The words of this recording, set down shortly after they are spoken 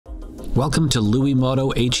Welcome to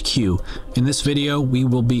Luimoto HQ. In this video, we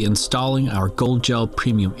will be installing our gold gel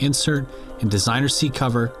premium insert and designer seat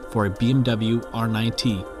cover for a BMW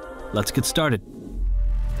RnineT. Let's get started.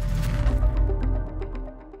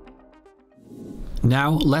 Now,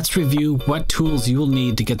 let's review what tools you will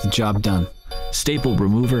need to get the job done. Staple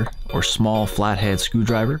remover or small flathead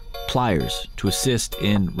screwdriver, pliers to assist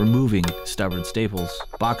in removing stubborn staples,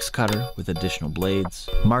 box cutter with additional blades,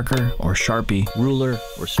 marker or Sharpie, ruler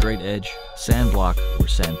or straight edge, sand block or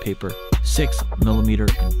sandpaper,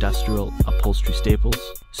 6mm industrial upholstery staples,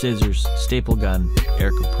 scissors, staple gun,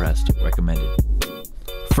 air compressed recommended.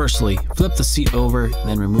 Firstly, flip the seat over,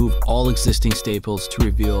 then remove all existing staples to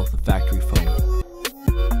reveal the factory foam.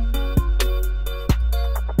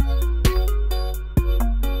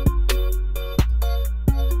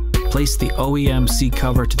 Place the OEM seat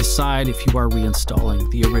cover to the side if you are reinstalling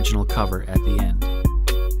the original cover at the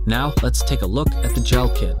end. Now let's take a look at the gel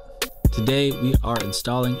kit. Today we are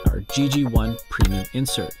installing our GG1 premium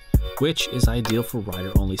insert, which is ideal for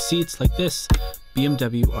rider-only seats like this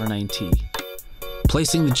BMW RnineT.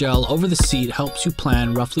 Placing the gel over the seat helps you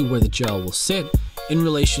plan roughly where the gel will sit in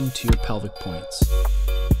relation to your pelvic points.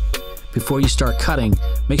 Before you start cutting,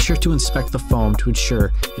 make sure to inspect the foam to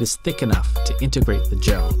ensure it is thick enough to integrate the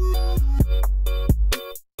gel.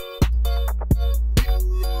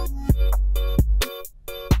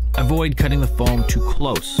 Avoid cutting the foam too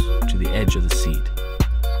close to the edge of the seat.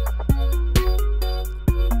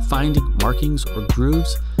 Finding markings or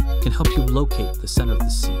grooves can help you locate the center of the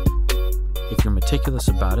seat. If you're meticulous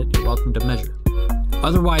about it, you're welcome to measure.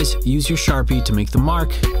 Otherwise, use your Sharpie to make the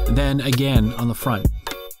mark, then again on the front.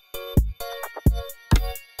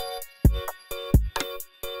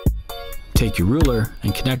 Take your ruler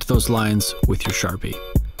and connect those lines with your Sharpie.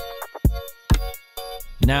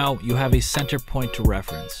 Now you have a center point to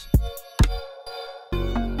reference.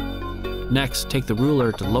 Next, take the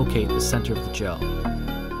ruler to locate the center of the gel.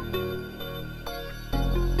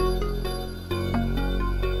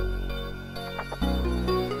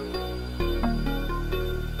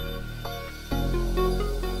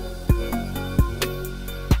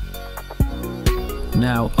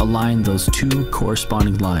 Now align those two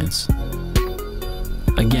corresponding lines.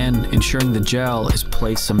 Again, ensuring the gel is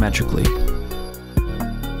placed symmetrically.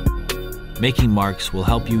 Making marks will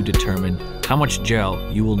help you determine how much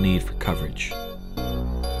gel you will need for coverage.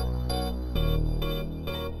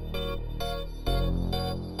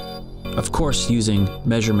 Of course, using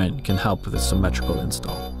measurement can help with a symmetrical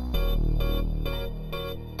install.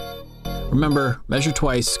 Remember, measure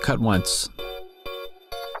twice, cut once.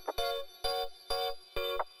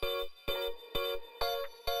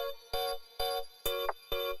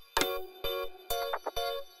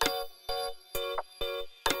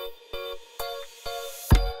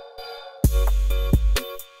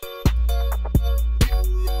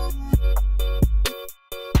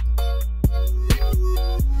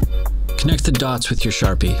 Connect the dots with your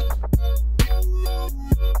Sharpie.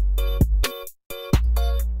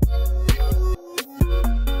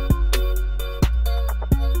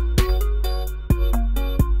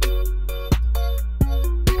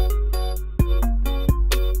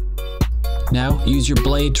 Now use your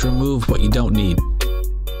blade to remove what you don't need.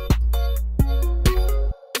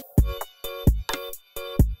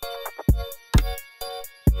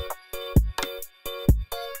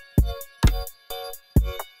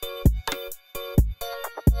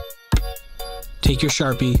 Take your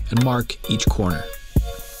Sharpie and mark each corner.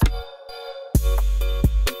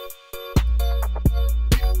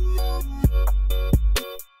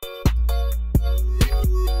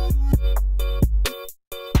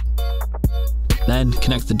 Then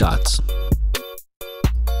connect the dots.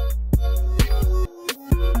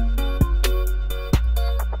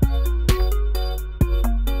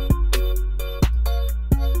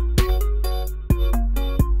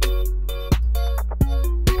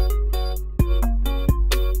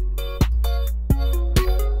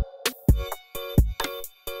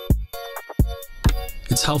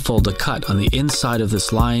 It's helpful to cut on the inside of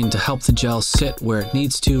this line to help the gel sit where it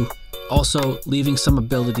needs to, also leaving some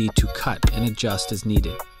ability to cut and adjust as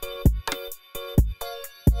needed.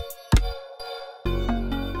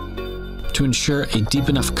 To ensure a deep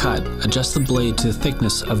enough cut, adjust the blade to the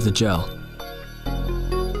thickness of the gel.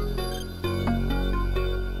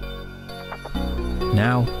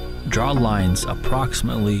 Now, draw lines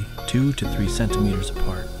approximately 2 to 3 centimeters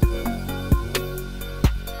apart.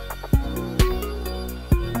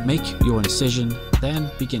 Make your incision, then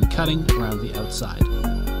begin cutting around the outside.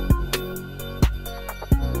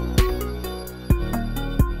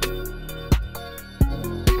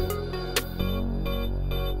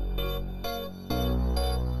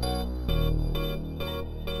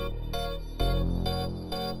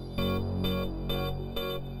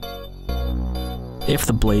 If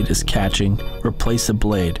the blade is catching, replace the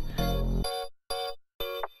blade.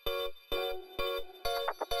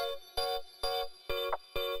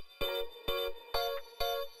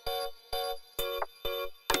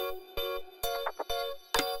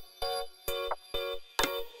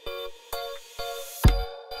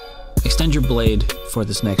 Extend your blade for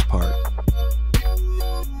this next part.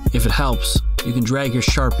 If it helps, you can drag your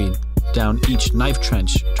Sharpie down each knife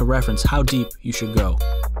trench to reference how deep you should go.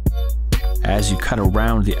 As you cut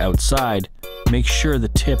around the outside, make sure the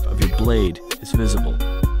tip of your blade is visible.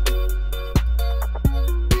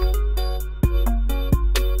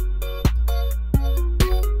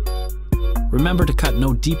 Remember to cut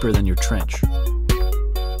no deeper than your trench.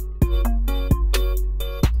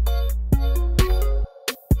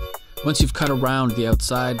 Once you've cut around the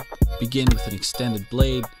outside, begin with an extended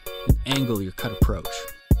blade and angle your cut approach.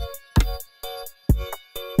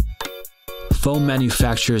 Foam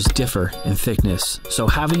manufacturers differ in thickness, so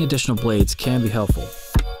having additional blades can be helpful.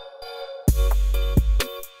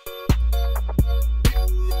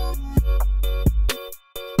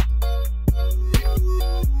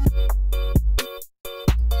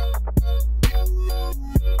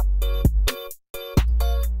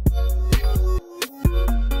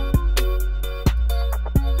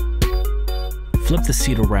 Flip the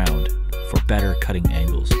seat around for better cutting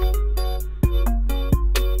angles.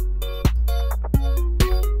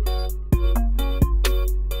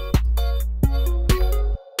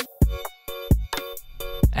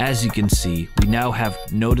 As you can see, we now have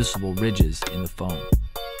noticeable ridges in the foam.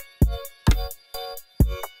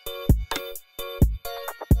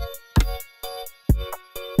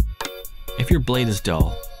 If your blade is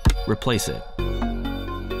dull, replace it.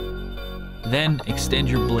 Then extend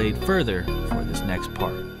your blade further for this next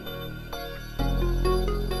part.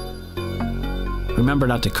 Remember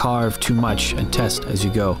not to carve too much and test as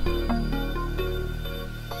you go.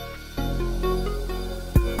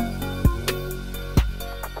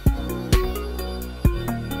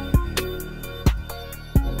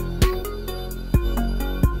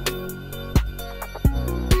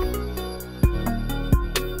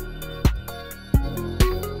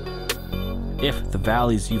 If the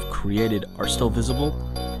valleys you've created are still visible,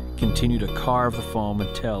 continue to carve the foam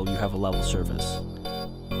until you have a level surface.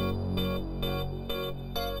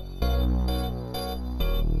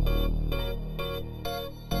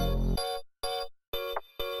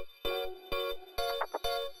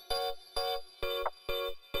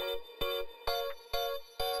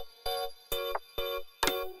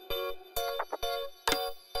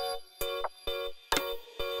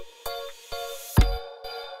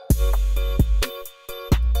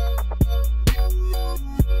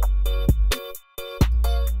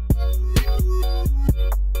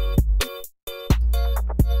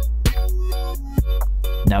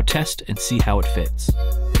 Now test and see how it fits.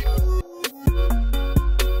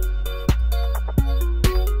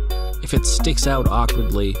 If it sticks out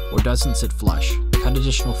awkwardly or doesn't sit flush, cut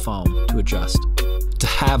additional foam to adjust. To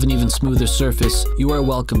have an even smoother surface, you are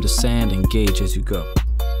welcome to sand and gauge as you go.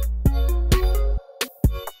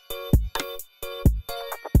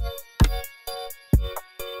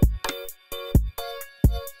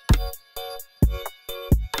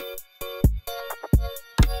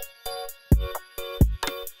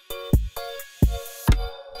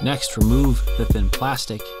 Next, remove the thin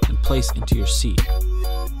plastic and place into your seat.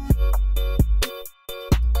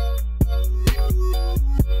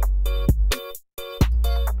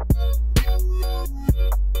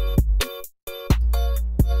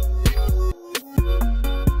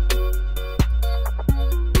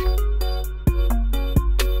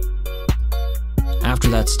 After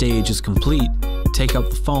that stage is complete, take out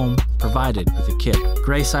the foam provided with the kit.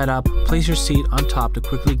 Gray side up, place your seat on top to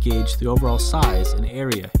quickly gauge the overall size and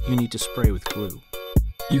area you need to spray with glue.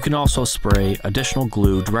 You can also spray additional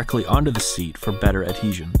glue directly onto the seat for better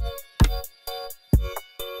adhesion.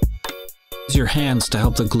 Use your hands to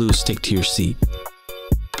help the glue stick to your seat.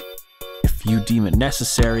 If you deem it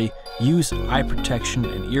necessary, use eye protection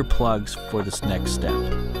and earplugs for this next step.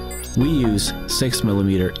 We use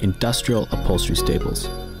 6mm industrial upholstery staples.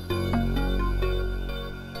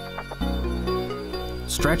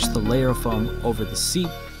 Stretch the layer of foam over the seat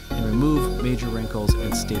and remove major wrinkles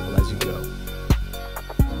and staple as you go.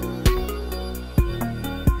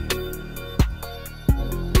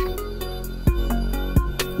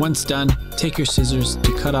 Once done, take your scissors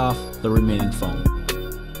to cut off the remaining foam.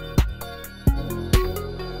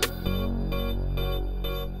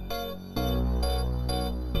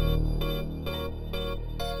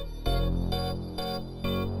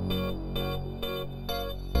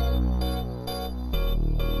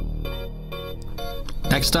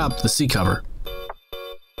 Next up, the seat cover.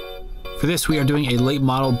 For this, we are doing a late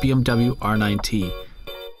model BMW RnineT.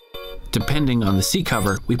 Depending on the seat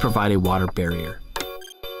cover, we provide a water barrier.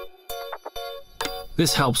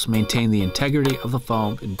 This helps maintain the integrity of the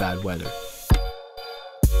foam in bad weather.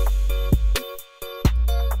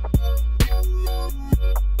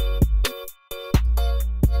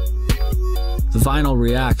 The vinyl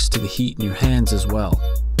reacts to the heat in your hands as well.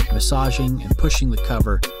 Massaging and pushing the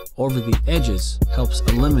cover over the edges helps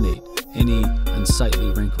eliminate any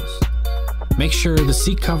unsightly wrinkles. Make sure the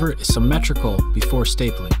seat cover is symmetrical before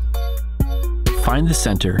stapling. Find the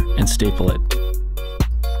center and staple it.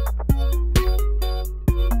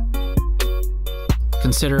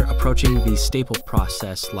 Consider approaching the staple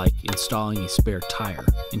process like installing a spare tire,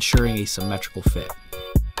 ensuring a symmetrical fit.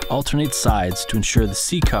 Alternate sides to ensure the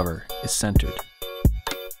seat cover is centered.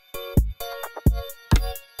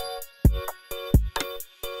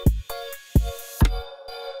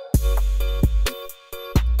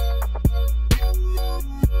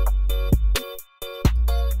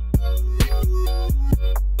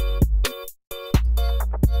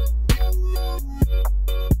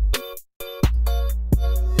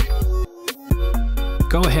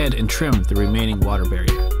 Go ahead and trim the remaining water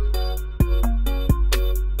barrier.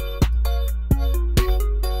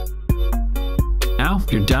 Now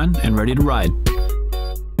you're done and ready to ride.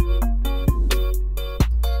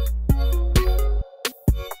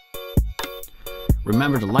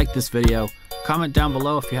 Remember to like this video, comment down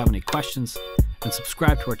below if you have any questions, and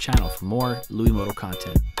subscribe to our channel for more Luimoto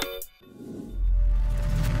content.